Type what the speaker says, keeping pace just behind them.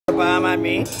mind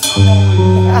me.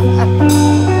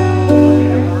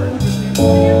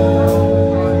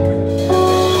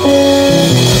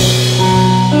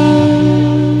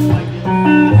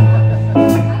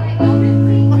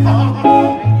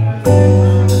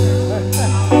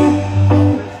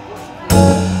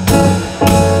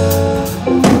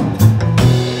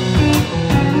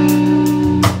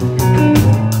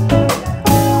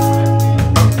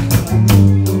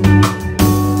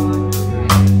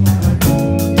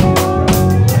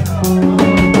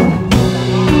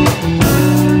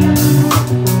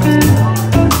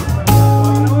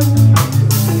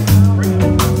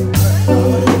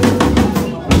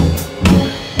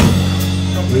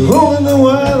 Rolling the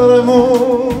way that I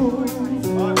move,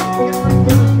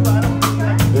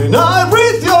 and I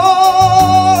breathe your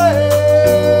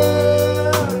air.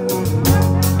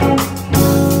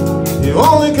 You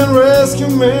only can rescue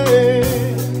me.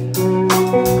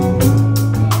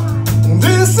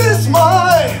 This is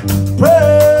my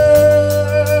prayer.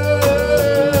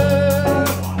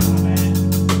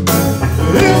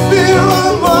 If you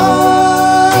are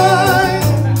mine,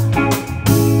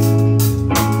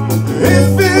 if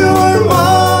you are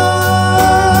mine,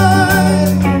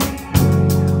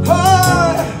 I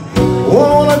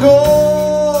wanna go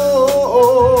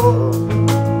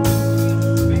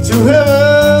to heaven.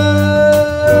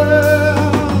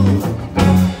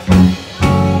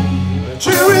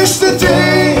 Cherish the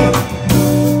day,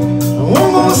 I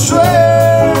won't go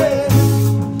astray,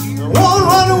 I won't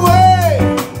run away,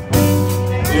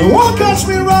 you won't catch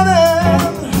me running.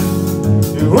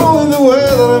 You're rolling the way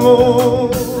that I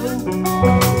move,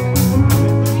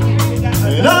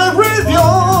 and I breathe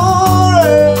your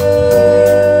air.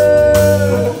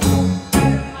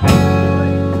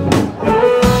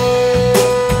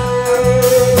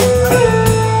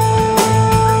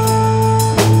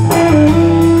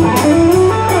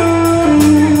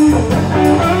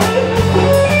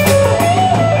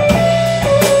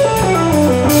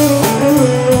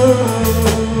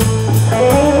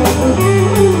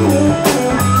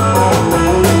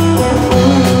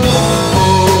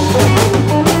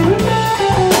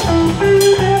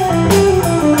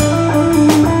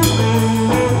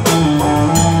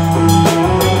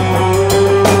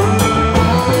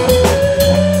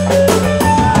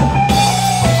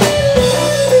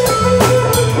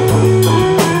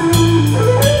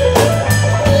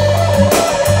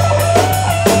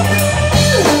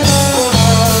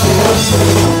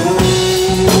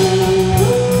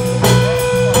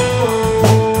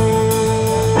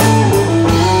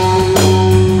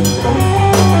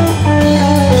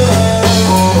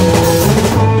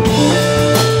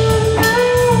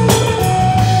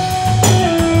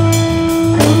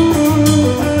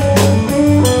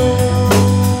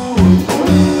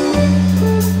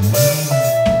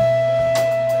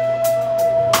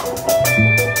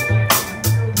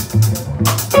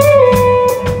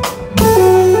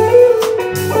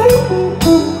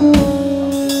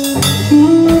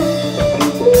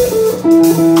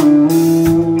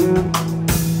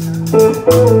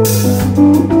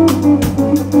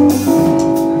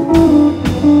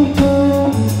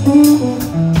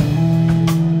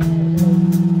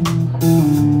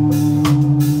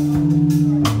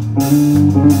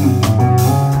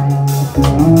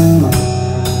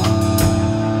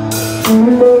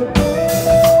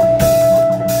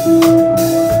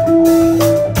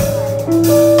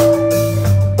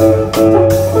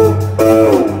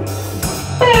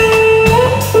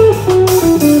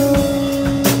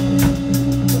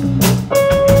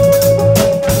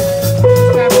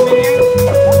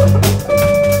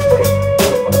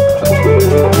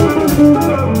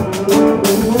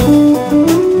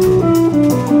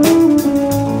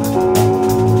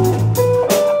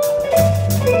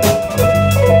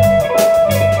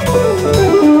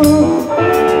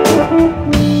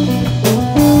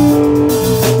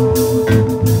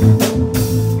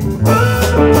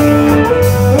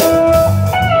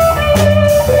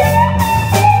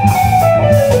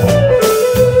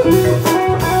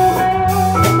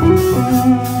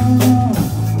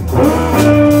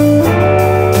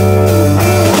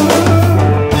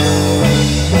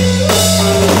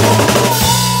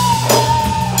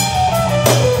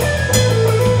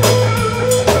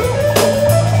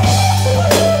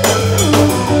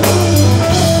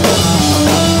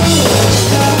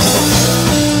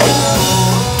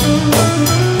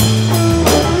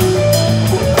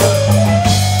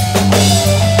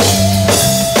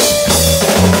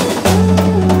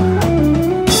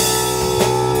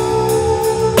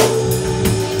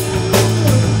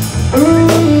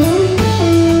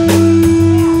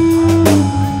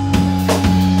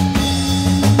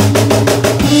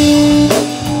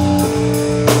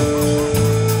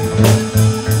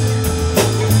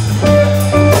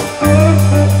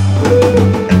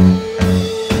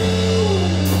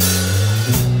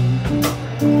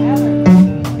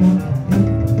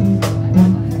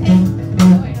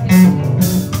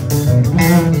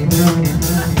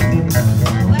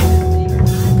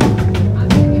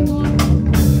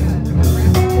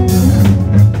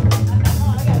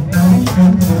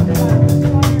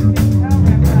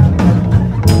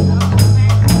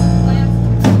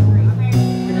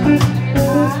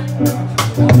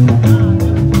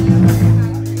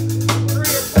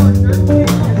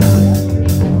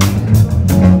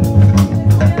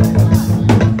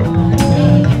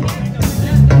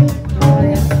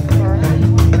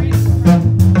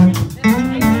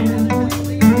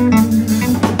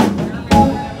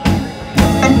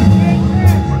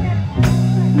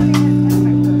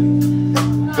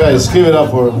 Guys, give it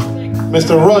up for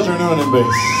Mr. Roger Noonan in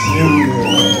bass.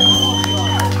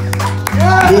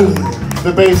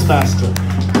 The bass master.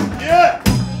 Yeah.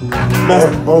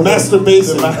 Master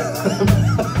bass.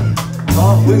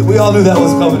 We all knew that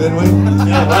was coming, didn't we?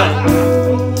 Yeah,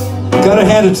 right. Gotta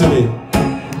hand it to me.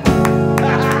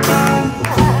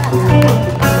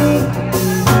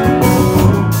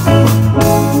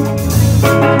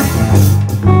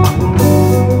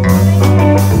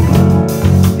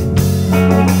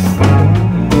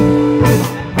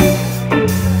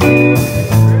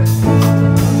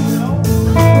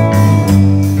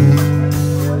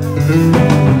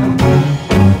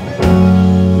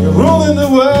 You're ruling the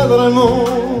way that I move,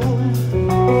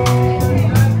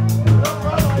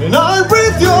 and I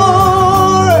breathe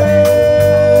your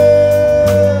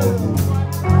air.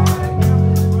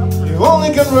 You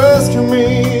only can rescue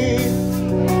me.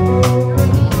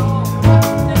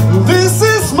 This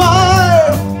is my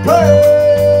prayer.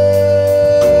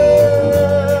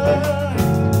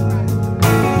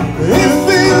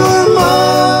 If you were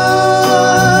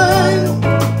mine,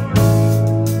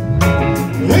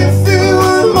 if you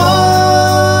were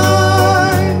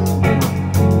mine,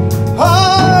 I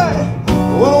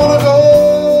would wanna go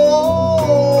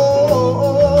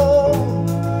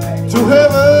to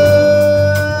heaven.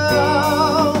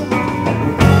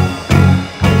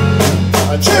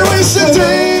 I cherish the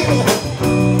day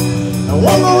I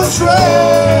won't go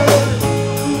astray.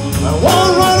 I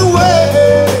won't run away.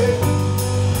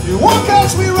 You won't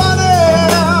catch me running.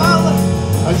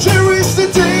 I cherish the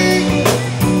day